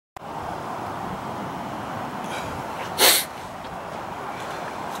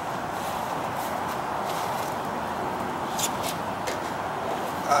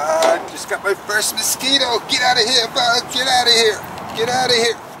got my first mosquito. Get out of here, bug. Get out of here. Get out of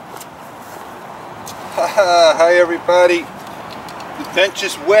here. Haha, hi everybody. The bench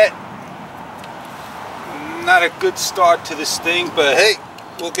is wet. Not a good start to this thing, but hey,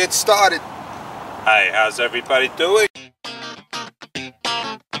 we'll get started. Hi, how's everybody doing?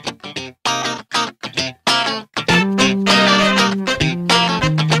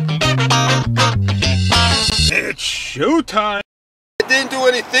 It's showtime. I didn't do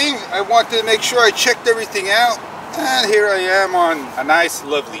anything. I wanted to make sure I checked everything out. And here I am on a nice,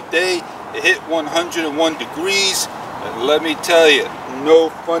 lovely day. It hit 101 degrees. And let me tell you, no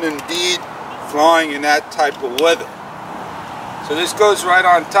fun indeed flying in that type of weather. So this goes right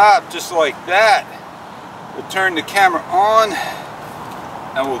on top, just like that. We'll turn the camera on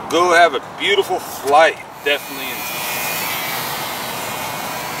and we'll go have a beautiful flight. Definitely indeed.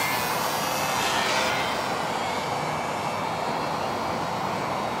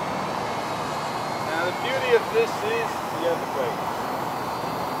 Now the beauty of this is the Everglades.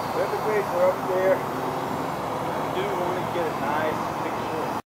 The Everglades are up there. I do want to get a nice picture.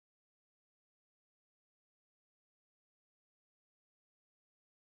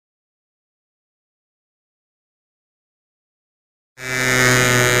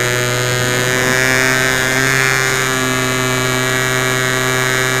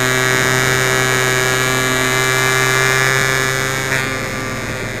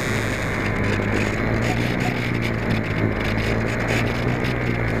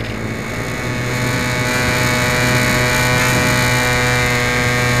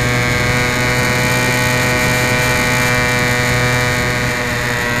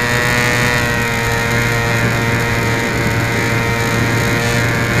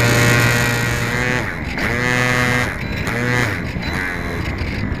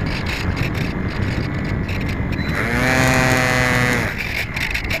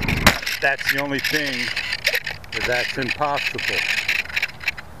 That's the only thing that's impossible.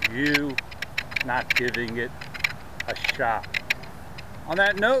 You not giving it a shot. On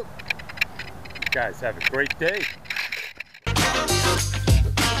that note, you guys have a great day.